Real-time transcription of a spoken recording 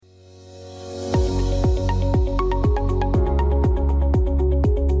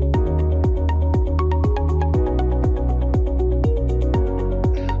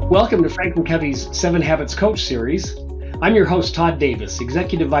Welcome to Franklin Covey's 7 Habits Coach series. I'm your host, Todd Davis,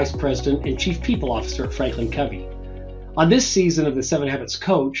 Executive Vice President and Chief People Officer at Franklin Covey. On this season of the 7 Habits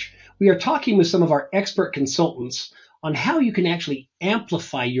Coach, we are talking with some of our expert consultants on how you can actually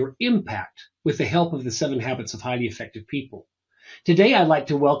amplify your impact with the help of the 7 Habits of Highly Effective People. Today, I'd like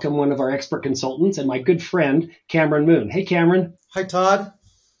to welcome one of our expert consultants and my good friend, Cameron Moon. Hey, Cameron. Hi, Todd.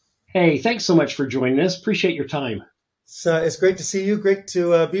 Hey, thanks so much for joining us. Appreciate your time. It's great to see you. Great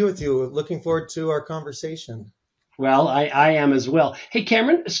to be with you. Looking forward to our conversation. Well, I am as well. Hey,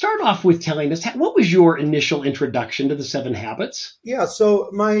 Cameron, start off with telling us, what was your initial introduction to the 7 Habits? Yeah, so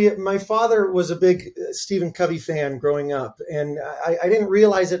my father was a big Stephen Covey fan growing up, and I didn't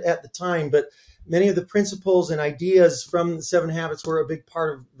realize it at the time, but many of the principles and ideas from the 7 Habits were a big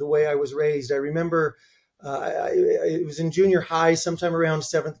part of the way I was raised. I remember it was in junior high, sometime around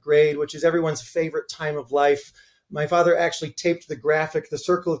 7th grade, which is everyone's favorite time of life. My father actually taped the graphic, the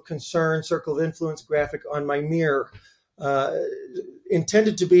Circle of Concern, Circle of Influence graphic on my mirror,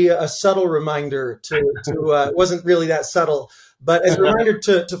 intended to be a subtle reminder it wasn't really that subtle, but as a reminder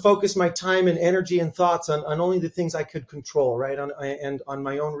to focus my time and energy and thoughts on only the things I could control, right? And on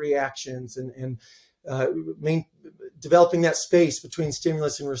my own reactions and developing that space between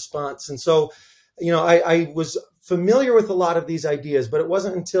stimulus and response. And so, I was familiar with a lot of these ideas, but it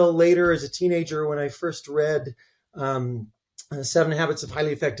wasn't until later as a teenager when I first read 7 Habits of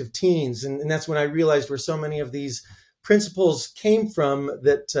Highly Effective Teens. And that's when I realized where so many of these principles came from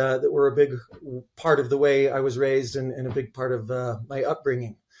that were a big part of the way I was raised and a big part of my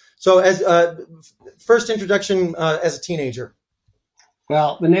upbringing. So as first introduction as a teenager.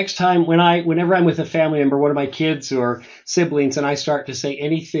 Well, the next time whenever I'm with a family member, one of my kids or siblings, and I start to say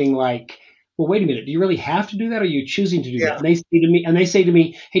anything like, well, wait a minute, do you really have to do that? Or are you choosing to do that? And they say to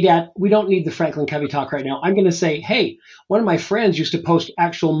me, hey, Dad, we don't need the Franklin Covey talk right now. I'm going to say, hey, one of my friends used to post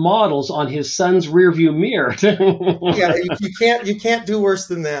actual models on his son's rearview mirror. Yeah, you can't do worse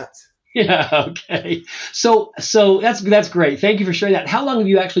than that. Yeah, okay. So that's great. Thank you for sharing that. How long have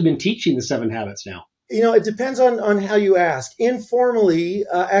you actually been teaching the 7 Habits now? It depends on how you ask. Informally,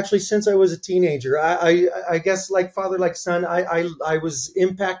 actually, since I was a teenager, I guess like father, like son, I was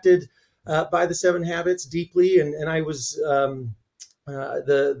impacted by the 7 Habits deeply, and I was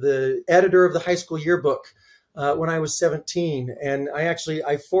the editor of the high school yearbook when I was 17, and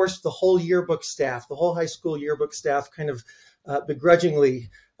I forced the whole yearbook staff, the whole high school yearbook staff, kind of begrudgingly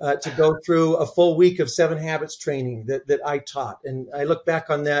to go through a full week of 7 Habits training that I taught, and I look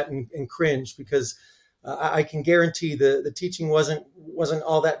back on that and cringe because I can guarantee the teaching wasn't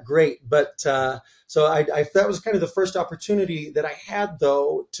all that great, but so that was kind of the first opportunity that I had,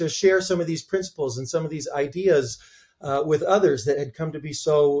 though, to share some of these principles and some of these ideas with others that had come to be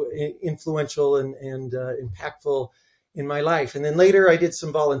so influential and impactful in my life. And then later I did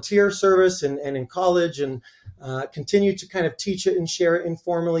some volunteer service and in college and continued to kind of teach it and share it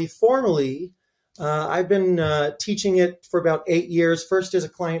informally. Formally, I've been teaching it for about 8 years, first as a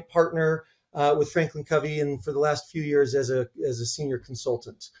client partner with Franklin Covey, and for the last few years as a senior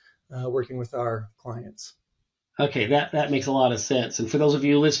consultant, working with our clients. Okay, that makes a lot of sense. And for those of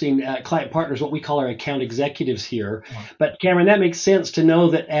you listening, client partners, what we call our account executives here. But Cameron, that makes sense to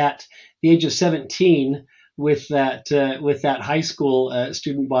know that at the age of 17, with that high school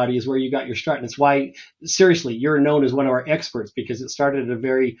student body is where you got your start. And it's why, seriously, you're known as one of our experts because it started at a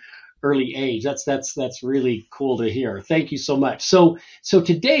very early age. That's really cool to hear. Thank you so much. So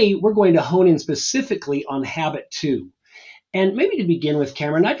today we're going to hone in specifically on habit 2. And maybe to begin with,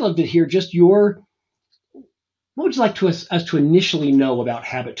 Cameron, I'd love to hear just what would you like us to initially know about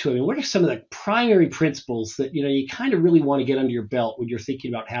habit 2? I mean, what are some of the primary principles that you kind of really want to get under your belt when you're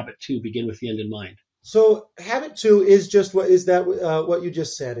thinking about habit 2, begin with the end in mind? So habit 2 is just what you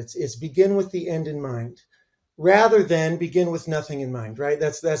just said. It's begin with the end in mind, rather than begin with nothing in mind, right?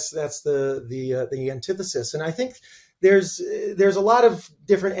 That's the antithesis. And I think there's a lot of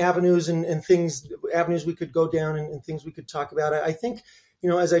different avenues and avenues we could go down and things we could talk about. I think,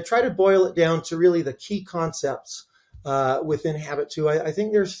 as I try to boil it down to really the key concepts within habit 2, I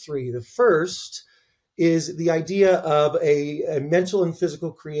think there's 3. The first is the idea of a mental and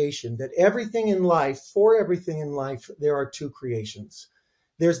physical creation, that for everything in life, there are 2 creations.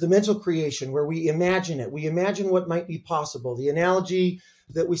 There's the mental creation where we imagine it. We imagine what might be possible. The analogy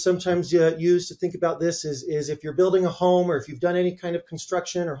that we sometimes use to think about this is if you're building a home or if you've done any kind of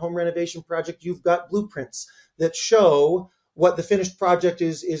construction or home renovation project, you've got blueprints that show what the finished project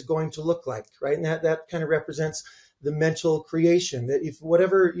is going to look like, right? And that kind of represents the mental creation, that if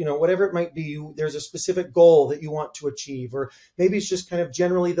whatever it might be, there's a specific goal that you want to achieve, or maybe it's just kind of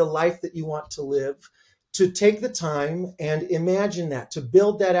generally the life that you want to live. to take the time and imagine that, to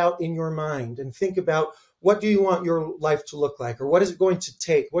build that out in your mind and think about, what do you want your life to look like? Or what is it going to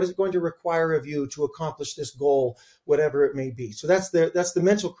take? What is it going to require of you to accomplish this goal, whatever it may be? So that's the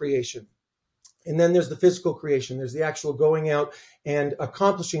mental creation. And then there's the physical creation. There's the actual going out and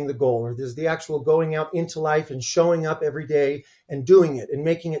accomplishing the goal, or there's the actual going out into life and showing up every day and doing it and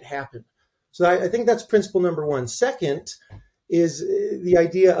making it happen. So I think that's principle number one. Second is the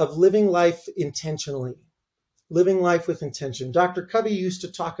idea of living life intentionally, living life with intention. Dr. Covey used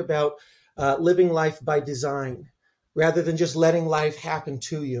to talk about living life by design rather than just letting life happen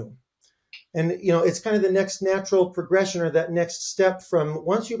to you. And, it's kind of the next natural progression, or that next step from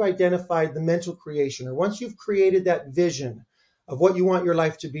once you've identified the mental creation, or once you've created that vision of what you want your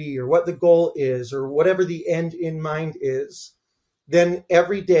life to be, or what the goal is, or whatever the end in mind is, then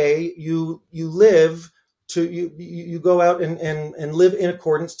every day you live you go out and live in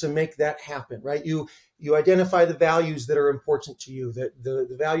accordance to make that happen, right? You identify the values that are important to you, that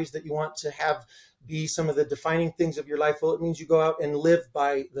the values that you want to have be some of the defining things of your life. Well, it means you go out and live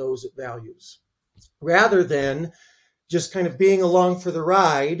by those values rather than just kind of being along for the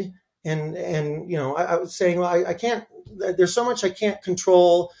ride. And I was saying, well, I can't, there's so much I can't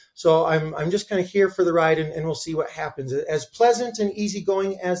control. So I'm just kind of here for the ride, and we'll see what happens. As pleasant and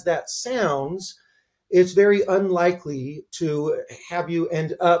easygoing as that sounds, it's very unlikely to have you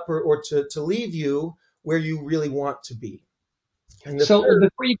end up or to leave you where you really want to be. So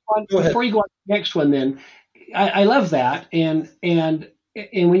before you go on to the next one, then I love that. And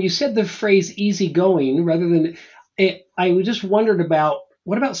when you said the phrase easygoing rather than it, I just wondered about,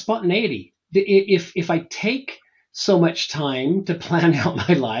 what about spontaneity? If I take so much time to plan out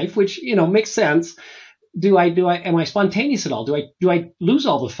my life, which, makes sense, am I spontaneous at all? Do I lose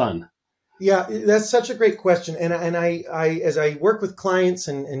all the fun? Yeah, that's such a great question. And I as I work with clients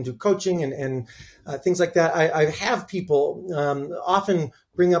and do coaching and things like that, I have people often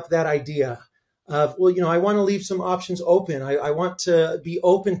bring up that idea of, well, I want to leave some options open. I want to be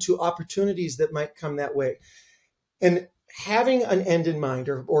open to opportunities that might come that way. And having an end in mind,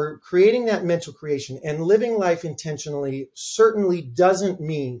 or creating that mental creation and living life intentionally certainly doesn't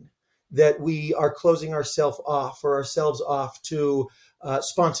mean that we are closing ourselves off to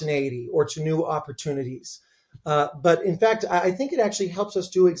spontaneity or to new opportunities. But in fact, I think it actually helps us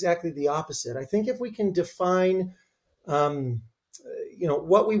do exactly the opposite. I think if we can define,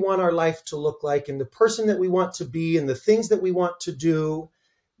 what we want our life to look like, and the person that we want to be, and the things that we want to do,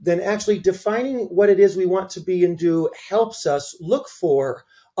 then actually defining what it is we want to be and do helps us look for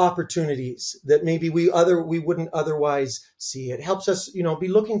opportunities that maybe we wouldn't otherwise see. It helps us, be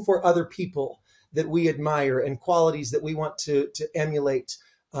looking for other people that we admire and qualities that we want to emulate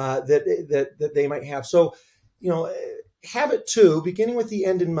that they might have. So, habit 2, beginning with the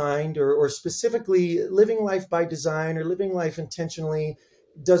end in mind, or specifically living life by design or living life intentionally,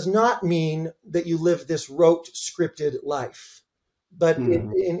 does not mean that you live this rote scripted life. But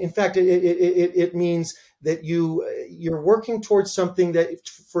in fact, it means that you're working towards something that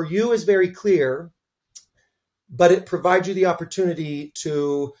for you is very clear, but it provides you the opportunity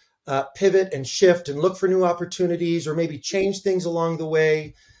to pivot and shift and look for new opportunities, or maybe change things along the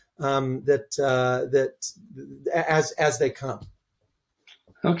way that as they come.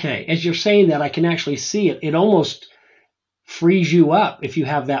 Okay, as you're saying that, I can actually see it. It almost frees you up if you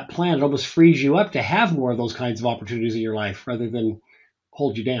have that plan. It almost frees you up to have more of those kinds of opportunities in your life rather than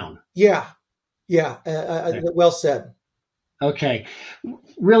hold you down. Yeah. Well said. Okay,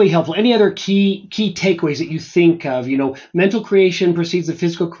 really helpful. Any other key takeaways that you think of? Mental creation precedes the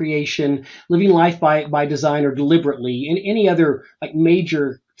physical creation, living life by design or deliberately. And any other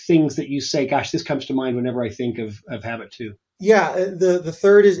major things that you say, gosh, this comes to mind whenever I think of habit 2? Yeah, the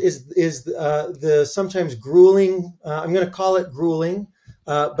third is the sometimes grueling. I'm going to call it grueling,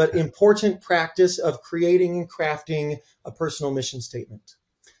 but important practice of creating and crafting a personal mission statement.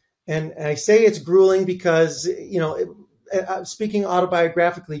 And I say it's grueling because speaking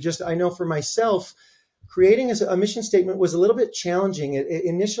autobiographically, I know for myself, creating a mission statement was a little bit challenging.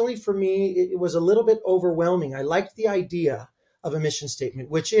 Initially, for me, it was a little bit overwhelming. I liked the idea of a mission statement,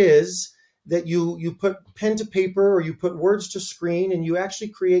 which is that you put pen to paper or you put words to screen, and you actually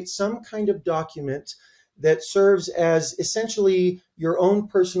create some kind of document that serves as essentially your own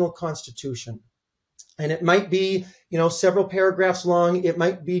personal constitution. And it might be, several paragraphs long. It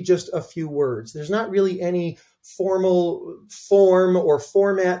might be just a few words. There's not really any formal form or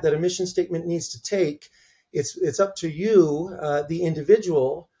format that a mission statement needs to take. It's up to you, the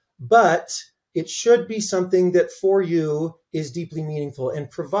individual, but it should be something that for you is deeply meaningful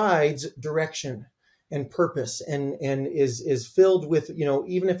and provides direction and purpose and is filled with,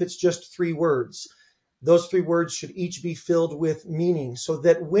 even if it's just 3 words, those 3 words should each be filled with meaning, so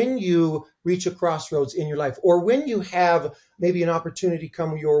that when you reach a crossroads in your life, or when you have maybe an opportunity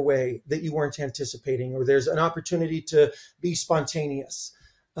come your way that you weren't anticipating, or there's an opportunity to be spontaneous,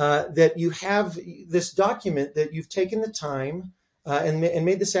 that you have this document that you've taken the time and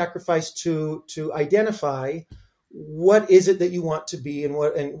made the sacrifice to identify what is it that you want to be, and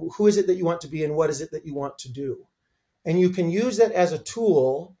who is it that you want to be, and what is it that you want to do. And you can use that as a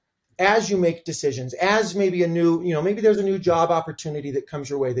tool as you make decisions, as maybe maybe there's a new job opportunity that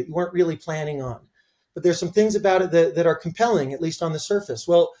comes your way that you weren't really planning on, but there's some things about it that are compelling, at least on the surface.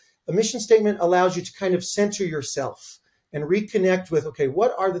 Well, a mission statement allows you to kind of center yourself and reconnect with, okay,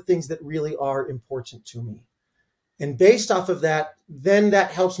 what are the things that really are important to me? And based off of that, then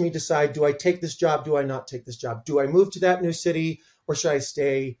that helps me decide, do I take this job? Do I not take this job? Do I move to that new city, or should I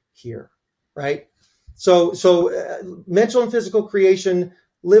stay here? Right? So mental and physical creation,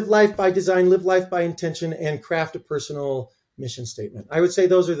 live life by design, live life by intention, and craft a personal mission statement. I would say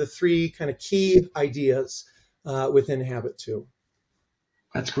those are the 3 kind of key ideas within Habit 2.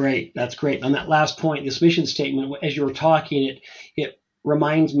 That's great. That's great. On that last point, this mission statement, as you were talking, it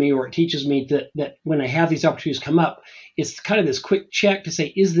reminds me, or it teaches me that when I have these opportunities come up, it's kind of this quick check to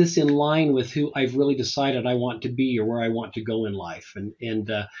say, is this in line with who I've really decided I want to be, or where I want to go in life? And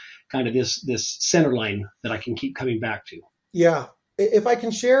kind of this center line that I can keep coming back to. Yeah. If I can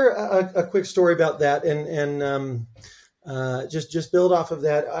share a quick story about that and just build off of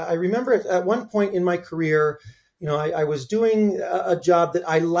that. I remember at one point in my career, I was doing a job that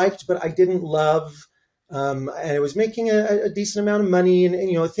I liked, but I didn't love. And it was making a decent amount of money. And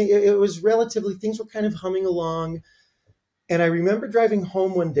it was relatively, things were kind of humming along. And I remember driving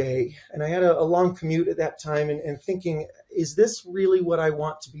home one day, and I had a long commute at that time, and thinking, is this really what I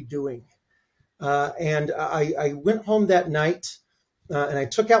want to be doing? And I went home that night, and I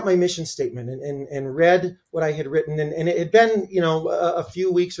took out my mission statement and read what I had written. And it had been, a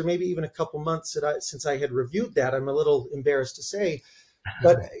few weeks or maybe even a couple months since I had reviewed that. I'm a little embarrassed to say.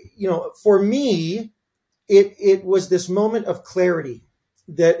 But, for me, it was this moment of clarity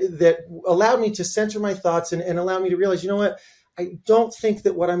that allowed me to center my thoughts and allowed me to realize, I don't think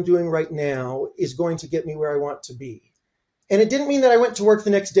that what I'm doing right now is going to get me where I want to be. And it didn't mean that I went to work the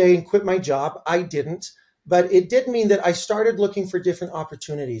next day and quit my job. I didn't. But it did mean that I started looking for different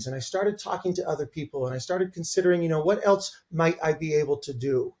opportunities, and I started talking to other people, and I started considering, what else might I be able to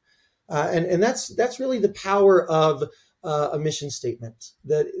do? And that's really the power of a mission statement,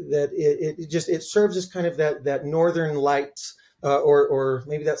 that it serves as kind of that northern light, or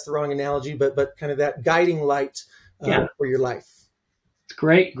maybe that's the wrong analogy, but kind of that guiding light for your life. It's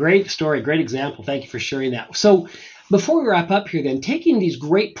great story, great example. Thank you for sharing that. So before we wrap up here, then, taking these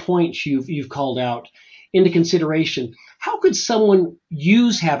great points you've called out into consideration, how could someone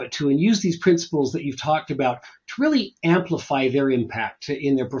use Habit 2 and use these principles that you've talked about to really amplify their impact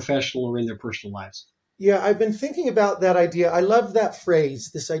in their professional or in their personal lives? Yeah, I've been thinking about that idea. I love that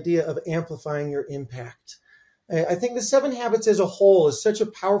phrase, this idea of amplifying your impact. I think the 7 Habits as a whole is such a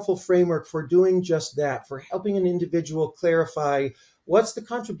powerful framework for doing just that, for helping an individual clarify what's the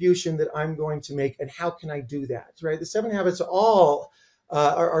contribution that I'm going to make and how can I do that, right? The 7 Habits all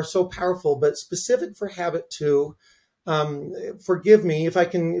are so powerful, but specific for Habit 2, forgive me if I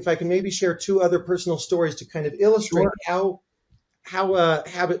can maybe share 2 other personal stories to kind of illustrate how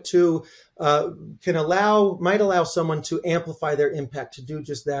Habit 2 might allow someone to amplify their impact, to do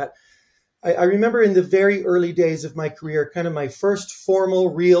just that. I remember in the very early days of my career, kind of my first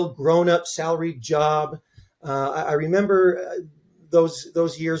formal, real, grown-up salaried job. I remember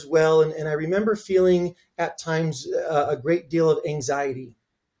those years well, and I remember feeling at times a great deal of anxiety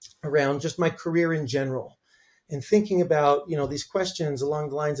around just my career in general, and thinking about these questions along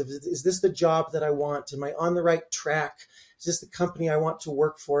the lines of, is this the job that I want? Am I on the right track? Is this the company I want to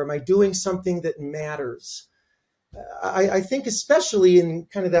work for? Am I doing something that matters? I think especially in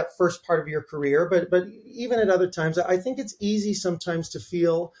kind of that first part of your career, but even at other times, I think it's easy sometimes to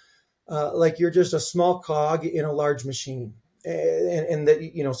feel like you're just a small cog in a large machine. And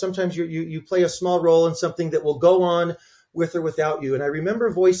that, sometimes you play a small role in something that will go on with or without you. And I remember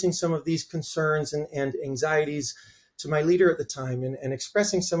voicing some of these concerns and anxieties to my leader at the time, and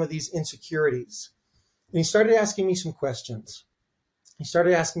expressing some of these insecurities. And he started asking me some questions. He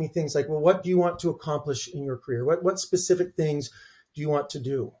started asking me things like, well, what do you want to accomplish in your career? What specific things do you want to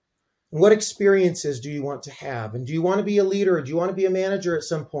do? And what experiences do you want to have? And do you want to be a leader? Or do you want to be a manager at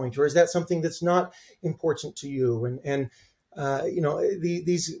some point? Or is that something that's not important to you? And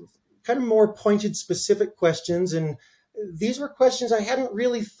these kind of more pointed, specific questions. And these were questions I hadn't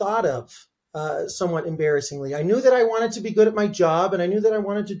really thought of somewhat embarrassingly. I knew that I wanted to be good at my job, and I knew that I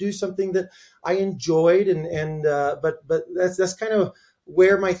wanted to do something that I enjoyed, but that's kind of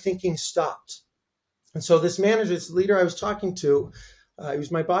where my thinking stopped. And so this manager, this leader I was talking to, he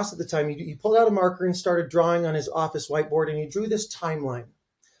was my boss at the time. He pulled out a marker and started drawing on his office whiteboard, and he drew this timeline.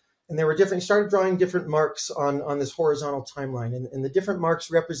 And there were he started drawing different marks on this horizontal timeline. And the different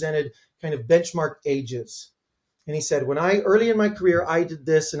marks represented kind of benchmark ages. And he said, early in my career, I did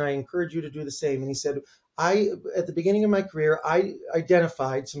this, and I encourage you to do the same. And he said, at the beginning of my career, I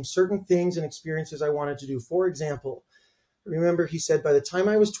identified some certain things and experiences I wanted to do. For example, remember, he said, by the time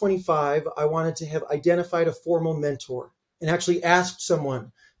I was 25, I wanted to have identified a formal mentor and actually asked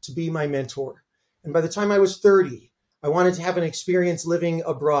someone to be my mentor. And by the time I was 30, I wanted to have an experience living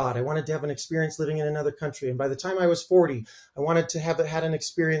abroad. I wanted to have an experience living in another country. And by the time I was 40, I wanted to have had an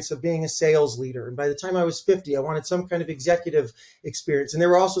experience of being a sales leader. And by the time I was 50, I wanted some kind of executive experience. And there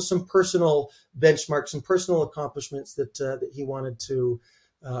were also some personal benchmarks, some personal accomplishments that he wanted to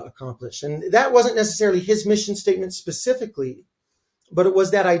accomplish. And that wasn't necessarily his mission statement specifically, but it was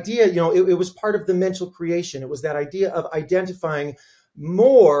that idea, it was part of the mental creation. It was that idea of identifying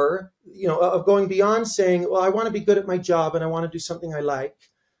more, of going beyond saying, well, I want to be good at my job and I want to do something I like,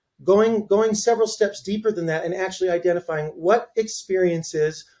 going several steps deeper than that and actually identifying what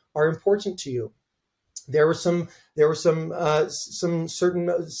experiences are important to you. There were some certain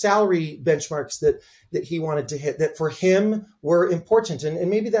salary benchmarks that he wanted to hit that for him were important. And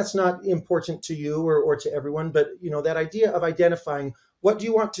maybe that's not important to you or to everyone, but that idea of identifying what do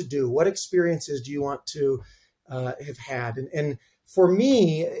you want to do? What experiences do you want to have had? And for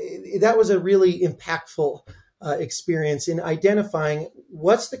me, that was a really impactful experience in identifying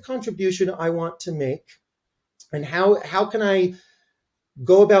what's the contribution I want to make and how can I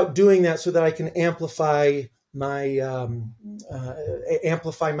go about doing that so that I can amplify my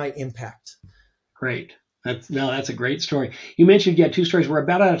impact. Great. That's a great story. You mentioned you had two stories. We're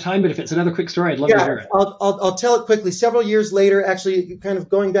about out of time, but if it's another quick story, I'd love to hear it. I'll tell it quickly. Several years later, actually, kind of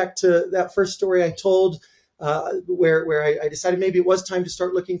going back to that first story I told, where I decided maybe it was time to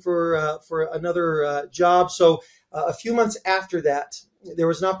start looking for another job. So a few months after that, there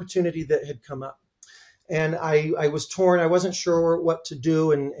was an opportunity that had come up, and I was torn. I wasn't sure what to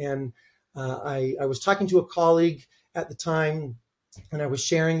do, and I was talking to a colleague at the time, and I was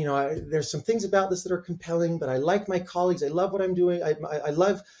sharing, there's some things about this that are compelling, but I like my colleagues. I love what I'm doing. I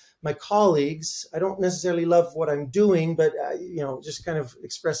love my colleagues. I don't necessarily love what I'm doing, but just kind of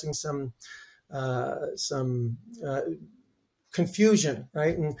expressing some confusion,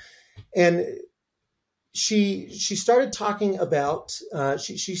 right? And she started talking about,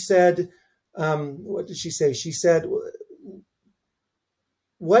 she said, what did she say? She said,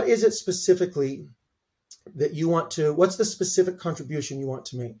 what is it specifically that you want to, what's the specific contribution you want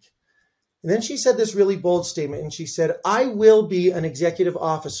to make? And then she said this really bold statement, and she said, I will be an executive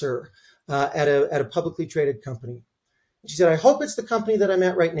officer at a publicly traded company. She said, I hope it's the company that I'm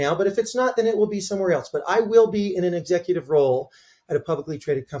at right now, but if it's not, then it will be somewhere else. But I will be in an executive role at a publicly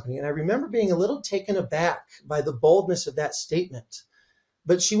traded company. And I remember being a little taken aback by the boldness of that statement.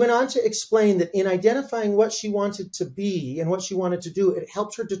 But she went on to explain that in identifying what she wanted to be and what she wanted to do, it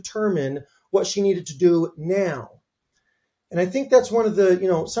helped her determine what she needed to do now. And I think that's one of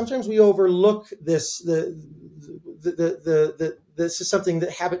the, sometimes we overlook this, this is something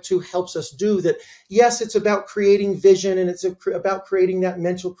that Habit 2 helps us do, that yes, it's about creating vision and it's about creating that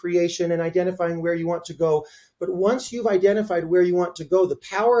mental creation and identifying where you want to go. But once you've identified where you want to go, the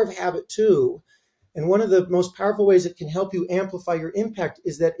power of Habit 2, and one of the most powerful ways it can help you amplify your impact,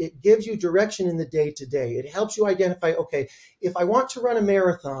 is that it gives you direction in the day-to-day. It helps you identify, okay, if I want to run a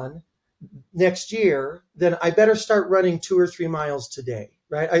marathon next year, then I better start running 2 or 3 miles today,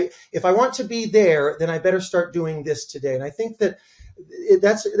 right? If I want to be there, then I better start doing this today. And I think that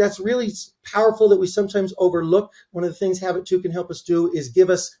that's really powerful, that we sometimes overlook. One of the things Habit 2 can help us do is give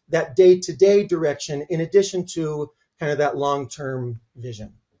us that day-to-day direction in addition to kind of that long-term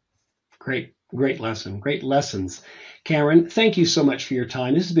vision. Great lesson. Great lessons. Cameron, thank you so much for your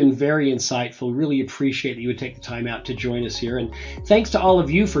time. This has been very insightful. Really appreciate that you would take the time out to join us here. And thanks to all of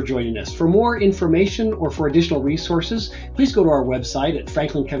you for joining us. For more information or for additional resources, please go to our website at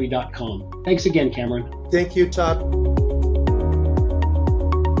franklincovey.com. Thanks again, Cameron. Thank you, Todd.